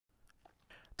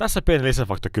Tässä pieni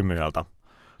lisäfakta Kymijältä.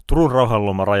 Turun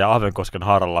rauhanluma raja Ahvenkosken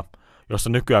haaralla, jossa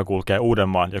nykyään kulkee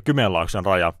Uudenmaan ja Kymeenlaakson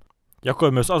raja,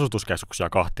 jakoi myös asutuskeskuksia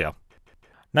kahtia.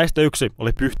 Näistä yksi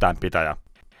oli Pyhtään pitäjä.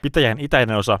 Pitäjän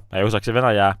itäinen osa jäi osaksi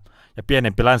Venäjää ja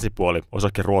pienempi länsipuoli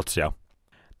osaksi Ruotsia.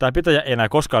 Tämä pitäjä ei enää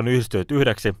koskaan yhdistynyt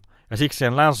yhdeksi ja siksi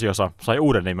sen länsiosa sai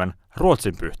uuden nimen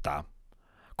Ruotsinpyhtää,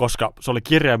 koska se oli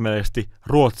kirjaimellisesti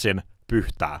Ruotsin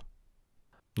pyhtää.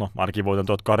 No, ainakin vuoteen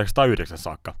 1809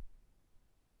 saakka.